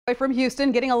From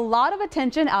Houston, getting a lot of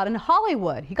attention out in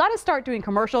Hollywood. He got to start doing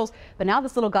commercials, but now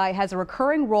this little guy has a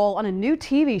recurring role on a new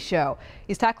TV show.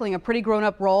 He's tackling a pretty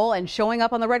grown-up role and showing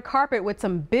up on the red carpet with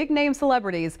some big-name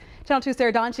celebrities. Channel 2's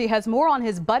Sarah Donchi has more on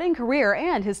his budding career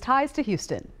and his ties to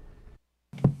Houston.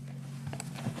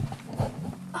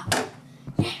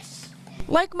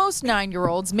 Like most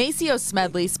 9-year-olds, Maceo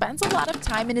Smedley spends a lot of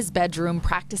time in his bedroom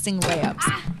practicing layups.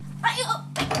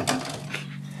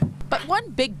 But one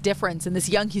big difference in this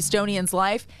young Houstonian's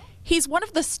life, he's one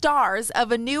of the stars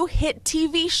of a new hit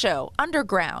TV show,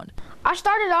 Underground. I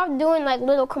started off doing like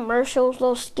little commercials,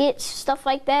 little skits, stuff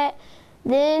like that.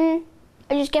 Then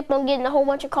I just kept on getting a whole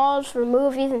bunch of calls for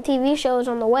movies and TV shows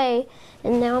on the way,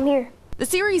 and now I'm here. The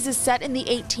series is set in the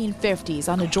 1850s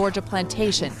on a Georgia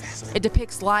plantation. It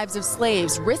depicts lives of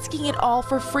slaves risking it all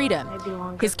for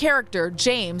freedom. His character,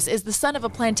 James, is the son of a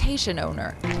plantation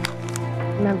owner.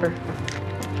 Remember,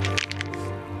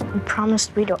 you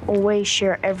promised me to always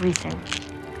share everything.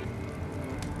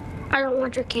 I don't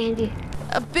want your candy.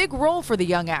 A big role for the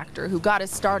young actor who got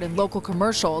his start in local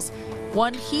commercials.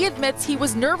 One he admits he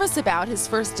was nervous about his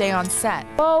first day on set.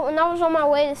 Well, when I was on my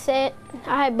way to set,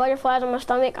 I had butterflies on my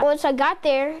stomach. Once I got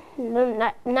there,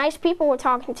 nice people were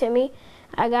talking to me.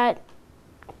 I got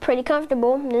pretty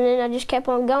comfortable, and then I just kept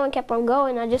on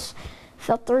going. I just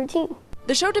felt the routine.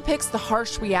 The show depicts the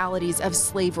harsh realities of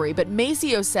slavery, but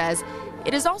Maceo says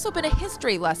it has also been a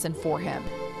history lesson for him.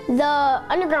 The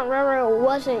Underground Railroad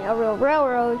wasn't a real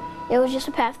railroad. It was just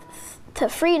a path to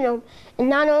freedom. And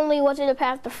not only was it a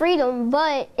path to freedom,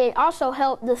 but it also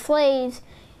helped the slaves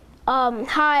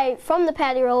hide from the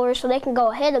paddy rollers so they can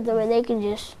go ahead of them and they can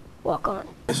just walk on.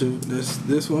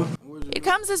 This one? It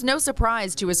comes as no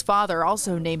surprise to his father,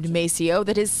 also named Maceo,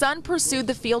 that his son pursued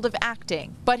the field of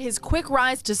acting. But his quick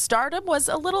rise to stardom was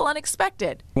a little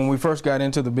unexpected. When we first got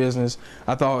into the business,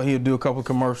 I thought he'd do a couple of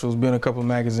commercials, be in a couple of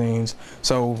magazines,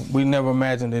 so we never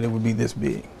imagined that it would be this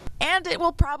big. And it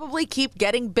will probably keep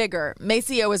getting bigger.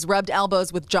 Maceo has rubbed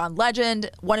elbows with John Legend,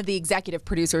 one of the executive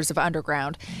producers of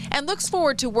Underground, and looks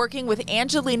forward to working with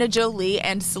Angelina Jolie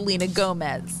and Selena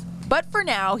Gomez. But for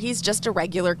now, he's just a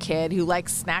regular kid who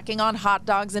likes snacking on hot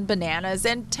dogs and bananas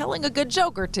and telling a good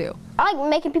joke or two. I like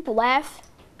making people laugh.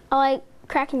 I like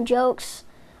cracking jokes.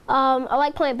 I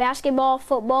like playing basketball,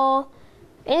 football.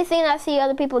 Anything I see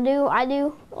other people do, I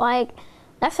do. Like,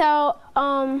 that's how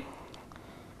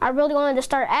I really wanted to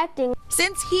start acting.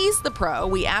 Since he's the pro,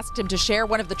 we asked him to share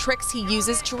one of the tricks he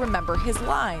uses to remember his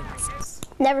lines.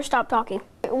 Never stop talking.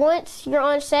 Once you're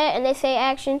on set and they say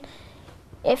action,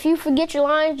 if you forget your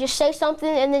lines, just say something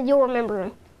and then you'll remember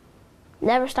them.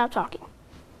 Never stop talking.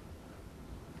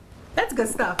 That's good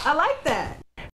stuff. I like that.